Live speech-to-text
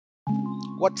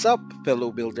What's up,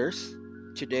 fellow builders?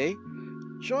 Today,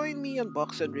 join me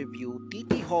unbox and review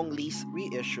TT Hong Lee's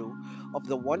reissue of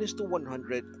the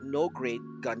 1:100 no grade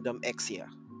Gundam Exia.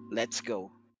 Let's go!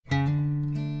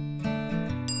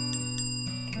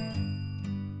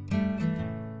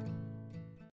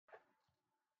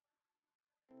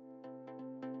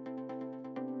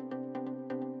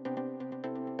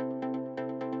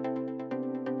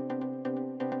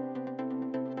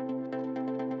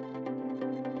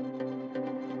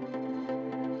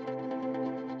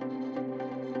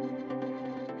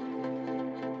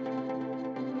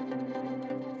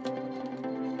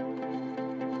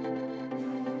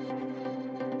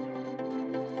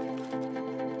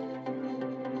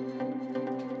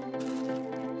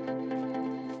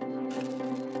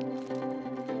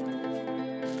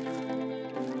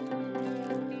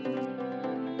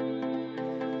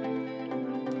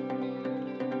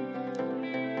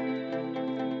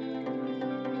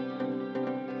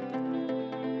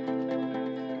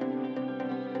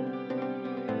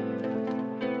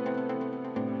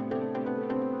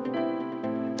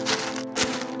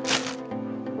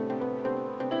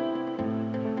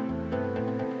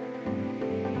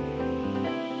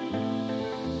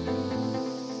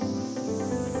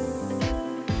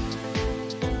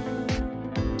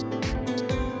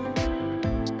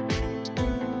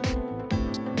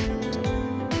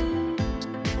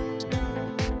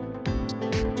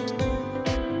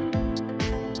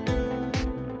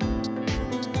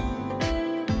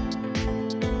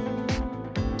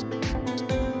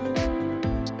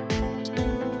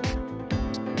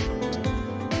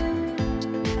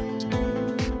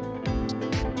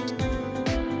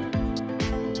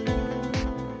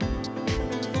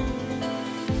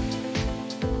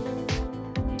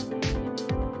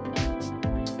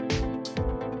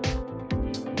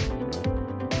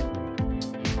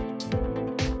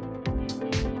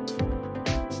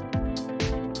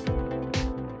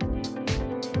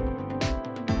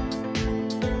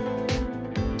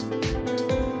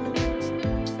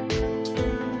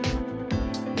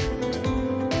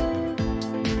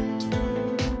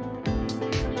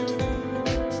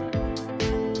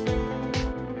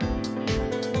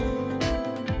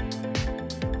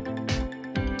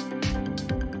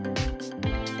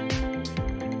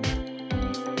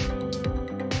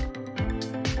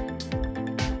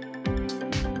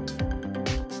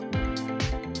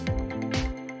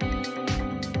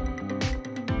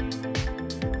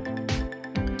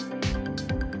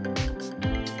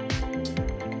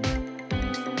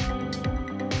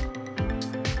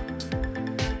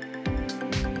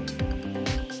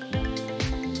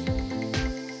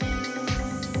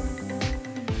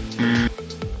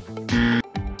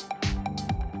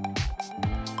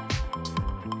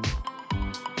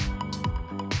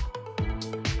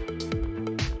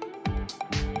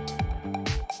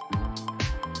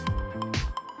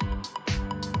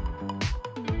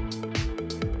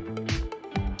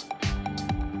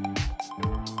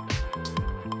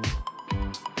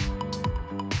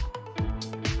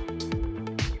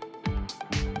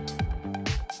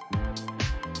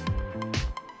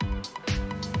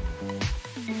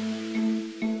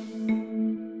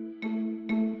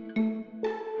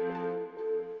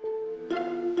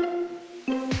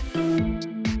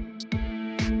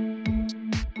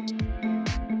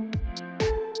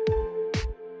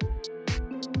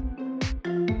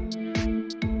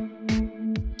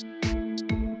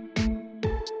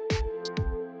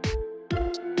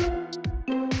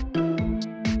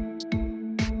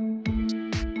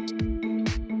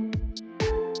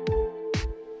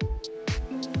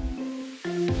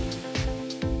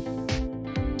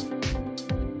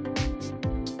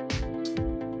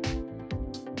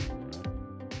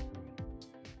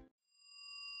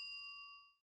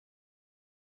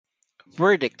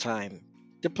 Verdict time.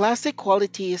 The plastic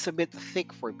quality is a bit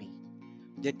thick for me.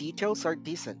 The details are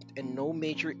decent and no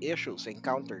major issues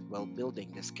encountered while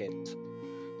building this kit.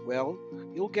 Well,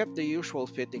 you'll get the usual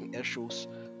fitting issues,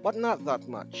 but not that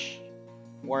much.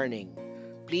 Warning: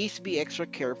 please be extra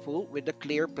careful with the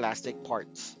clear plastic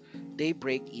parts. They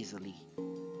break easily.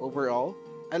 Overall,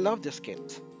 I love this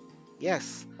kit.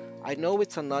 Yes, I know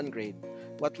it's a non-grade,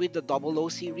 but with the O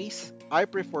series, I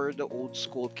prefer the old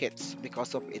school kits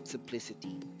because of its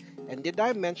simplicity. And did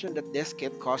I mention that this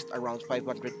kit cost around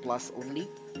 500 plus only?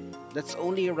 That's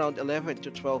only around 11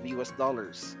 to 12 US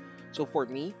dollars. So for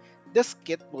me, this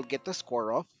kit will get a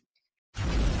score of.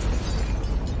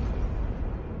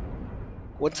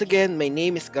 Once again, my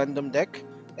name is Gundamdek,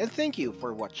 and thank you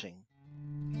for watching.